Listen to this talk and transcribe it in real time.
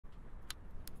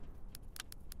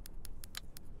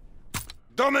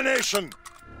Domination!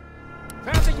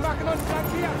 Fertig machen und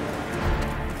flankieren!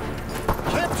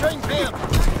 Capturing Bear!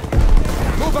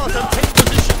 Move out and take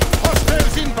position!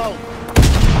 Hostiles inbound!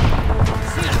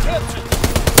 Seal captured!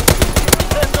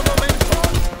 Defend the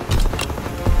momentum!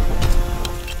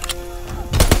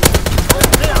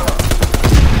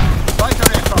 Fighter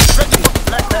aircraft ready!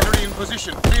 Black battery in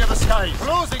position! Clear the skies!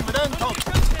 Closing with Anton!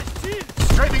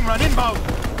 Strafing run inbound!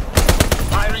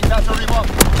 Firing battery 1!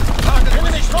 Target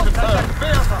enemy contact!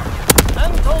 Bear!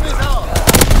 Anton is out!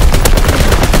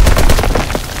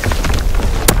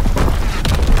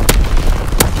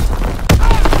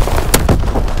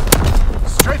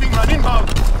 Strafing run inbound!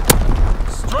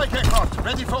 Strike aircraft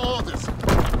ready for orders!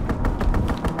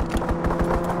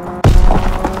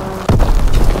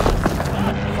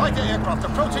 Fighter aircraft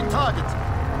approaching target!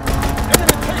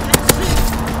 Enemy taking C!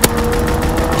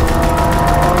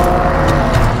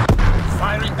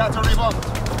 Firing battery 1!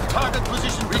 Target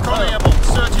position recallable!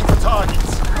 Searching for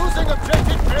targets! Losing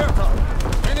objective aircraft!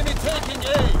 Enemy taking A!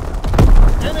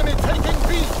 Enemy taking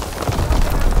B!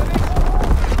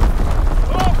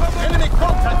 Enemy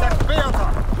contact at Bertha!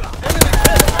 Enemy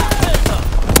Bertha!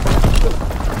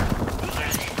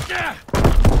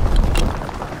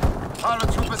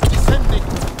 Paratroopers descending!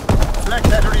 Black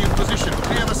battery in position.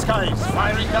 Clear the skies.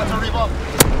 Firing battery 1.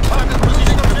 Target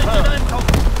position objective Anton.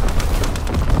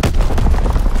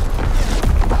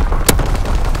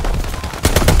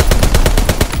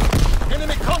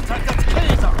 Enemy contact at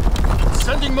Kaiser!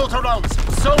 Sending motor rounds.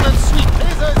 Zone and sweep.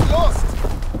 Kaiser is lost!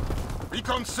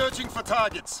 Recon searching for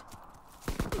targets.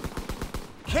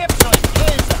 Capturing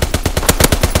Kaiser!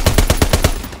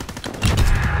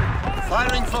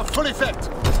 Firing for full effect.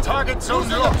 Target zone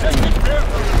locked.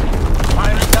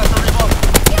 Firing battery 1.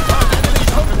 Target enemy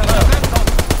confirmed.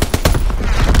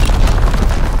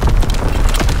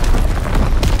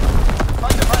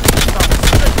 Fighter pilot inbound.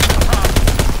 Straight to the target.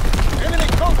 Enemy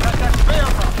contact at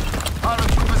Bertha.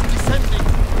 Paratroopers descending.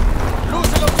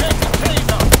 Losing objective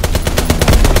Kaiser.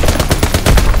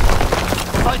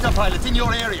 Fighter pilot in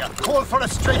your area. Call for a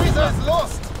straight. Kaiser is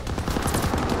lost.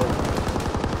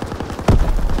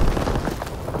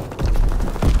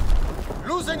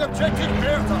 Losing objective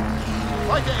Bertha.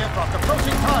 Fighter aircraft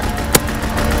approaching target.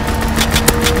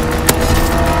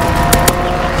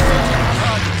 Searching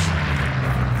targets.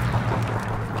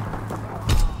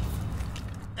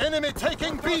 Enemy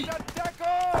taking B.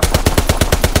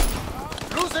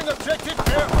 Losing objective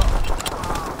Bertha.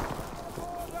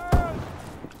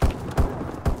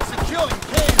 Securing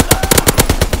Kaiser.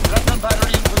 Left-hand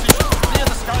battery in position. Clear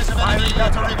the skies of enemy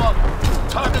battery 1.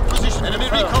 Target position. Enemy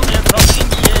recon aircraft in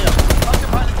the air. Fighter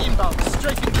pilot inbound.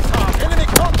 Strafing the target. Enemy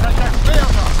contact at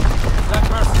Bertha. Black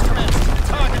burst commenced.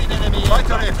 Targeting enemy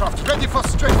fighter aircraft. Ready for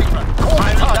strafing run.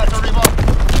 Firing battery 1.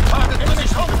 Target enemy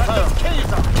contact at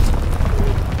Kaiser.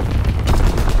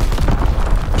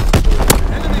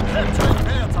 Enemy capturing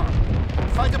Bertha.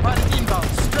 Fighter pilot inbound.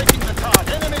 Strafing the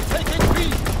target. Enemy taking B.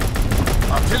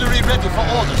 Artillery ready for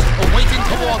orders. Awaiting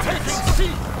coordinates. Taking C.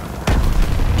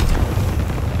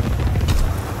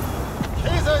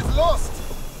 Kaiser is lost.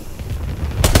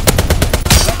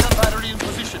 Left-hand battery in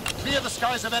position. Clear the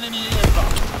skies of enemy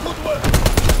aircraft. Good work.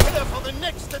 Prepare for the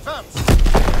next advance.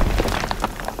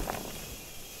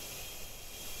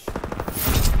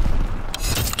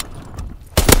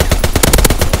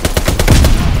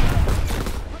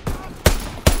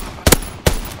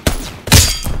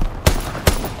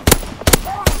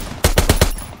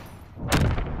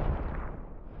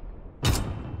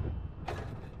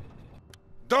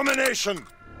 Domination!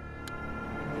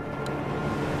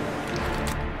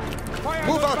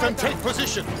 Move out and take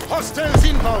position. Hostiles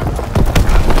inbound.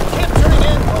 Capturing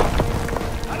aircraft.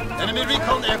 Enemy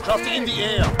recon aircraft in the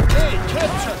air. Hey,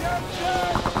 capture.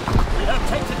 We have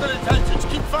tactical advantage.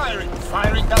 Keep firing.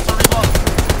 Firing battery 1.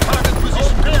 Target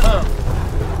position confirmed.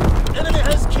 Enemy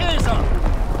has Kaiser.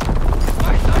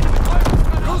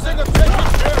 Losing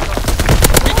objective aircraft.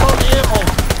 Recon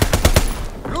airborne.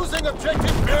 Losing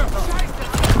objective aircraft.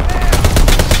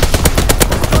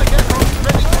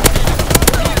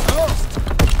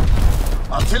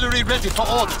 Artillery ready for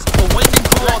orders. Awaiting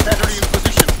coordinates in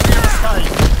position. Clear the sky.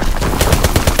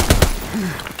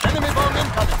 Enemy bomb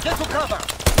incoming. Get to cover.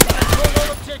 Control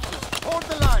all objectives. Hold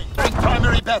the line.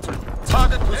 Primary battery.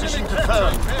 Target position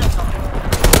confirmed.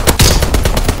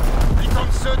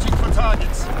 Recon searching for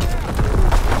targets.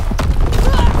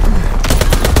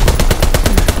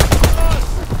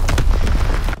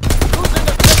 Losing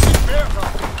objective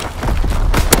aircraft.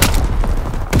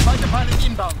 Fighter pilot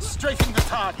inbound. Strafing the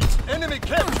target. Enemy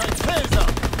capturing Kaiser!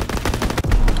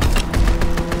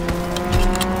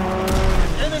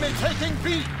 Enemy taking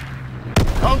B!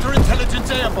 Counterintelligence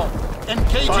airborne.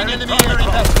 Engaging enemy air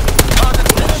vessel. Target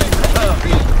position confirmed.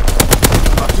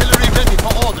 Artillery ready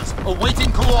for orders.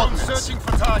 Awaiting coordinates. Searching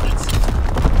for targets.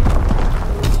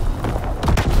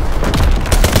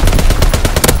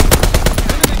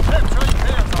 Enemy capturing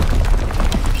aircraft.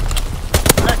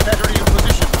 Black battery in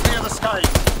position. Clear the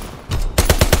skies.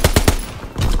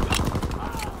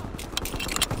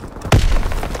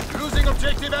 Losing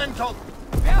objective Anton.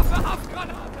 Werfe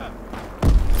Abgranate!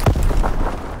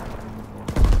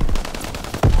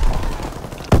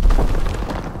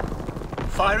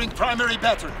 Firing primary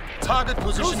battery. Target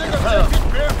position confirmed.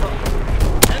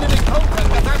 Enemy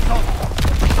contact at Anton.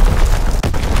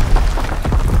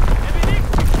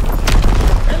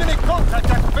 Enemy contact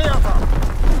at Bertha.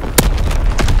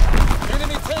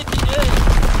 Enemy taking aim.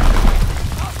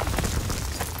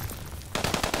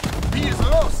 He is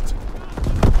lost.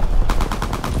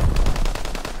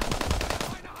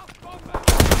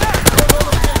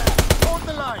 Hold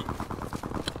the line.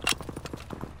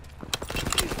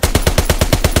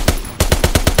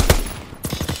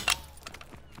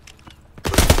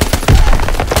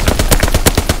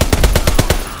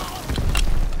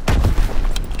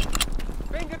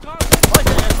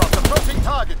 Fighter aircraft approaching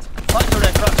target. Fighter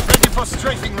aircraft ready for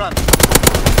strafing run.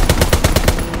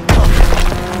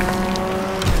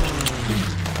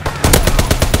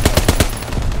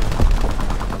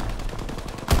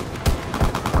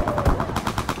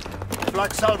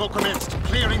 Black salvo commenced,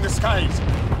 clearing the skies.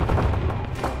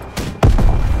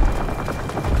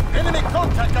 Enemy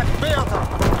contact at Bertha.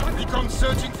 Recon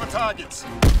searching for targets.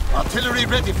 Artillery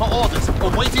ready for orders,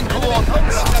 awaiting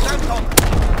coordinates.